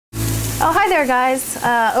Oh, hi there guys.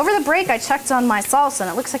 Over the break I checked on my salsa and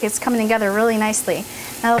it looks like it's coming together really nicely.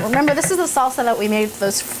 Now remember, this is the salsa that we made with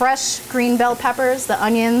those fresh green bell peppers, the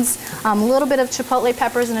onions, a little bit of chipotle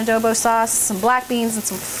peppers and adobo sauce, some black beans, and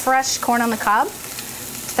some fresh corn on the cob.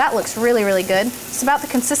 That looks really, really good. It's about the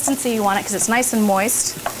consistency you want it because it's nice and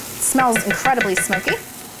moist. It smells incredibly smoky.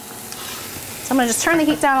 So I'm going to just turn the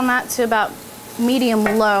heat down on that to about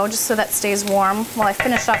medium-low just so that stays warm while I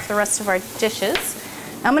finish off the rest of our dishes.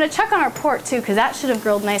 I'm going to check on our pork too because that should have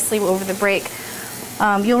grilled nicely over the break.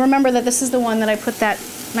 You'll remember that this is the one that I put that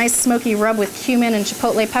nice smoky rub with cumin and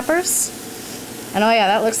chipotle peppers. And oh yeah,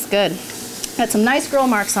 that looks good. Got some nice grill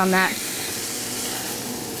marks on that.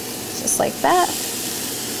 Just like that.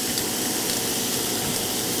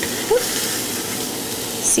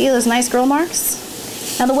 See those nice grill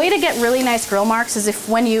marks? Now the way to get really nice grill marks is if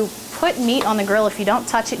when you put meat on the grill, if you don't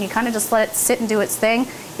touch it and you kind of just let it sit and do its thing,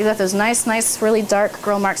 you got those nice, really dark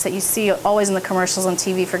grill marks that you see always in the commercials on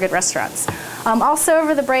TV for good restaurants. Also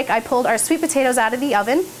over the break, I pulled our sweet potatoes out of the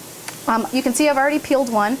oven. You can see I've already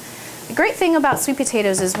peeled one. The great thing about sweet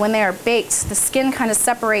potatoes is when they are baked, the skin kind of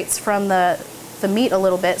separates from the meat a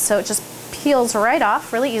little bit, so it just peels right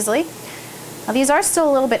off really easily. Now these are still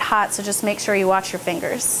a little bit hot, so just make sure you watch your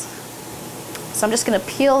fingers. So I'm just going to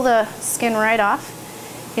peel the skin right off.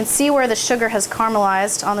 You can see where the sugar has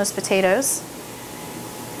caramelized on those potatoes.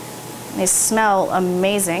 They smell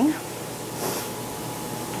amazing.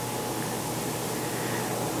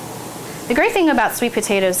 The great thing about sweet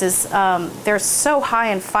potatoes is they're so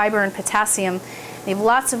high in fiber and potassium. They have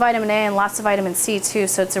lots of vitamin A and lots of vitamin C too,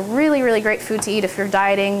 so it's a really, really great food to eat if you're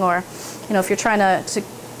dieting or if you're trying to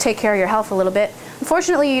take care of your health a little bit.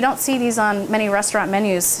 Unfortunately, you don't see these on many restaurant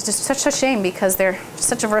menus. It's just such a shame because they're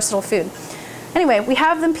such a versatile food. Anyway, we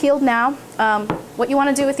have them peeled now. What you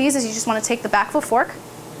want to do with these is you just want to take the back of a fork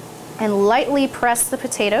and lightly press the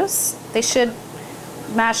potatoes. They should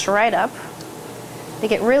mash right up. They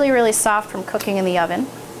get really, really soft from cooking in the oven.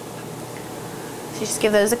 So you just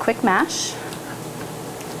give those a quick mash,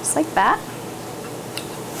 just like that.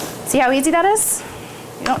 See how easy that is?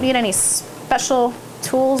 You don't need any special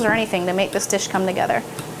tools or anything to make this dish come together.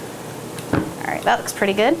 All right, that looks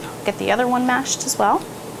pretty good. Get the other one mashed as well.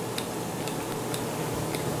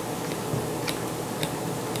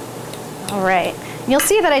 All right. You'll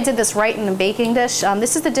see that I did this right in a baking dish.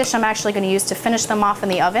 This is the dish I'm actually going to use to finish them off in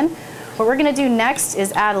the oven. What we're going to do next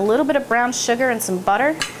is add a little bit of brown sugar and some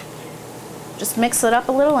butter. Just mix it up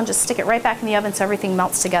a little and just stick it right back in the oven so everything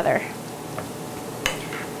melts together.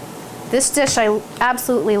 This dish I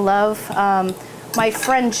absolutely love. My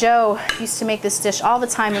friend Joe used to make this dish all the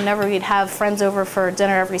time whenever we'd have friends over for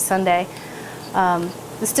dinner every Sunday.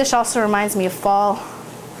 This dish also reminds me of fall.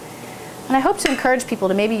 And I hope to encourage people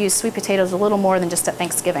to maybe use sweet potatoes a little more than just at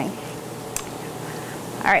Thanksgiving.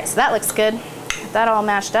 All right, so that looks good. Get that all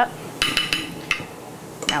mashed up.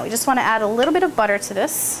 Now we just want to add a little bit of butter to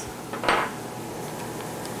this.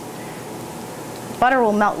 Butter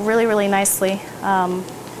will melt really, really nicely.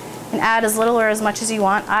 And add as little or as much as you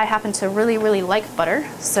want. I happen to really, really like butter,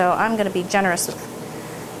 so I'm going to be generous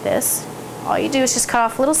with this. All you do is just cut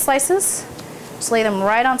off little slices. Just lay them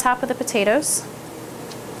right on top of the potatoes.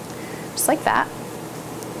 Just like that.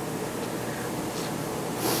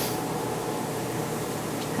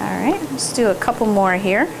 All right, let's do a couple more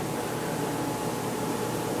here.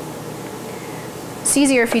 It's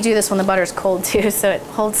easier if you do this when the butter's cold too, so it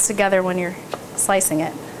holds together when you're slicing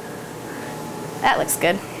it. That looks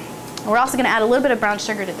good. We're also going to add a little bit of brown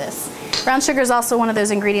sugar to this. Brown sugar is also one of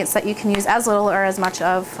those ingredients that you can use as little or as much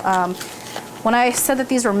of. When I said that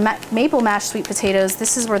these were maple mashed sweet potatoes,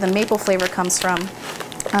 this is where the maple flavor comes from.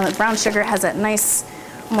 The brown sugar has that nice,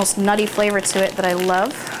 almost nutty flavor to it that I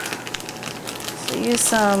love. So use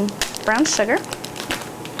some brown sugar.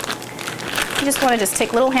 You just want to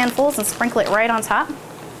take little handfuls and sprinkle it right on top.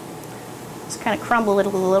 Just kind of crumble it a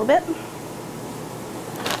little bit.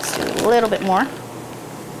 Just do a little bit more.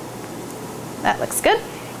 That looks good.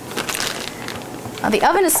 The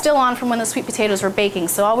oven is still on from when the sweet potatoes were baking,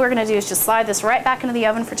 so all we're going to do is just slide this right back into the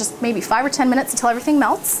oven for just maybe 5 or 10 minutes until everything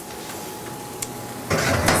melts.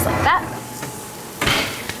 Just like that.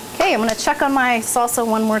 Okay, I'm going to check on my salsa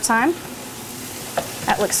one more time.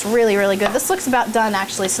 That looks really, really good. This looks about done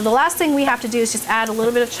actually, so the last thing we have to do is just add a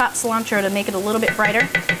little bit of chopped cilantro to make it a little bit brighter.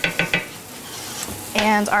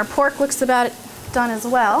 And our pork looks about done as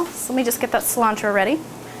well, so let me just get that cilantro ready.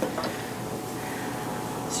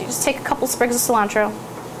 So you just take a couple sprigs of cilantro,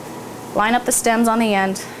 line up the stems on the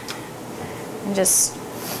end, and just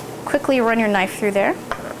quickly run your knife through there.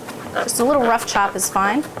 Just a little rough chop is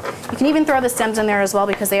fine. You can even throw the stems in there as well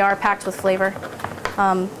because they are packed with flavor.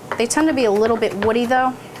 They tend to be a little bit woody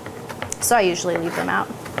though, so I usually leave them out.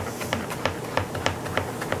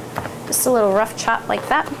 Just a little rough chop like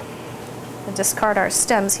that. We'll discard our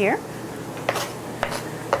stems here.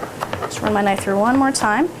 Just run my knife through one more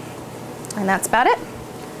time, and that's about it.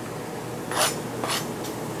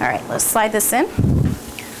 All right, let's slide this in.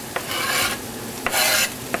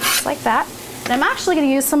 Just like that. And I'm actually going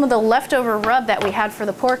to use some of the leftover rub that we had for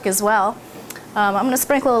the pork as well. I'm going to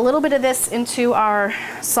sprinkle a little bit of this into our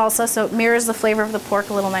salsa so it mirrors the flavor of the pork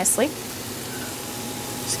a little nicely.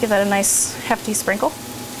 Just give that a nice hefty sprinkle,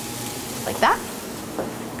 like that.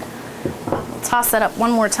 We'll toss that up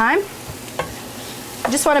one more time.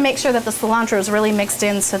 You just want to make sure that the cilantro is really mixed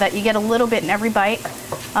in so that you get a little bit in every bite.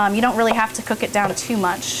 You don't really have to cook it down too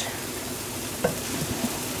much.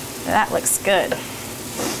 That looks good.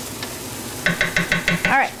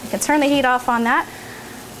 All right, you can turn the heat off on that.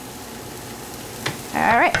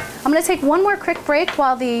 All right, I'm going to take one more quick break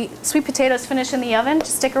while the sweet potatoes finish in the oven.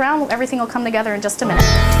 Just stick around, everything will come together in just a minute.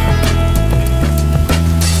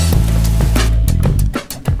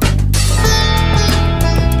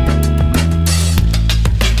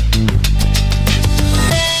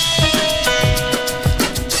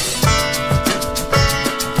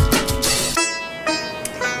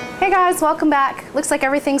 Welcome back. Looks like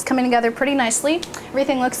everything's coming together pretty nicely.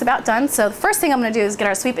 Everything looks about done. So the first thing I'm going to do is get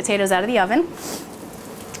our sweet potatoes out of the oven.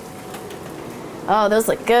 Oh, those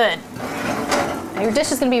look good. Now, your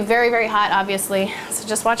dish is going to be very, very hot, obviously. So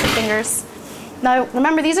just watch your fingers. Now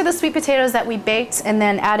remember, these are the sweet potatoes that we baked and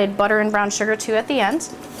then added butter and brown sugar to at the end.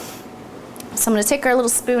 So I'm going to take our little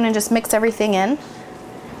spoon and just mix everything in.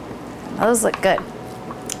 Those look good.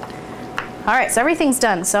 All right, so everything's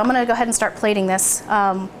done. So I'm going to go ahead and start plating this.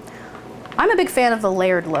 I'm a big fan of the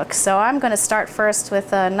layered look, so I'm going to start first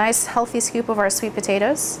with a nice healthy scoop of our sweet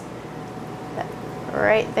potatoes.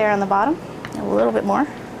 Right there on the bottom, and a little bit more.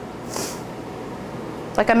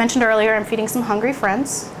 Like I mentioned earlier, I'm feeding some hungry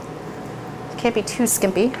friends. Can't be too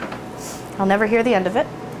skimpy. I'll never hear the end of it.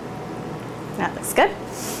 That looks good.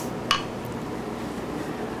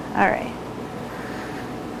 All right.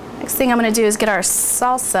 Next thing I'm going to do is get our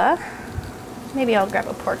salsa. Maybe I'll grab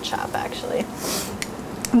a pork chop, actually.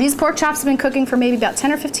 These pork chops have been cooking for maybe about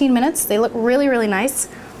 10 or 15 minutes. They look really, really nice.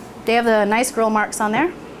 They have the nice grill marks on there.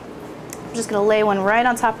 I'm just going to lay one right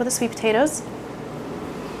on top of the sweet potatoes.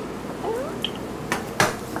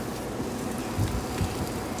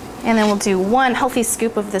 And then we'll do one healthy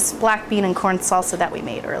scoop of this black bean and corn salsa that we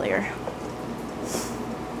made earlier.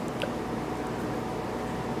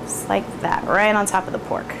 Just like that, right on top of the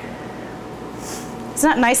pork. Isn't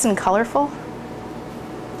that nice and colorful?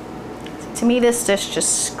 To me, this dish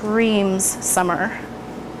just screams summer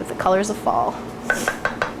with the colors of fall.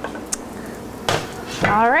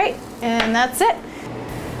 All right, and that's it.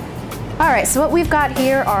 All right, so what we've got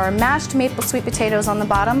here are mashed maple sweet potatoes on the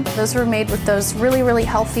bottom. Those were made with those really, really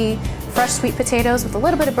healthy, fresh sweet potatoes with a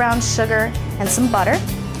little bit of brown sugar and some butter.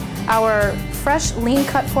 Our fresh lean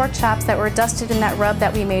cut pork chops that were dusted in that rub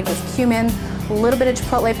that we made with cumin, a little bit of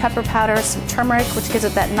chipotle pepper powder, some turmeric, which gives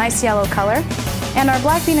it that nice yellow color. And our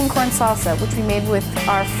black bean and corn salsa, which we made with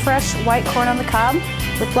our fresh white corn on the cob,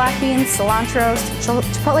 with black beans, cilantro,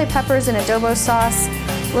 chipotle peppers and adobo sauce,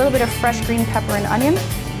 a little bit of fresh green pepper and onion.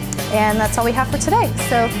 And that's all we have for today.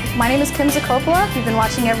 So my name is Kim Zakopola. You've been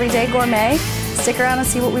watching Everyday Gourmet. Stick around and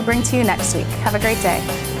see what we bring to you next week. Have a great day.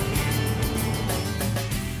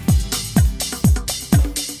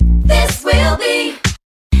 This will be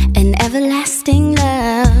an everlasting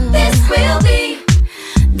love. This will be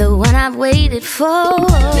the one I've waited for.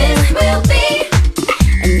 This will be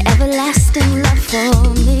an everlasting love for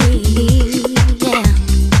me.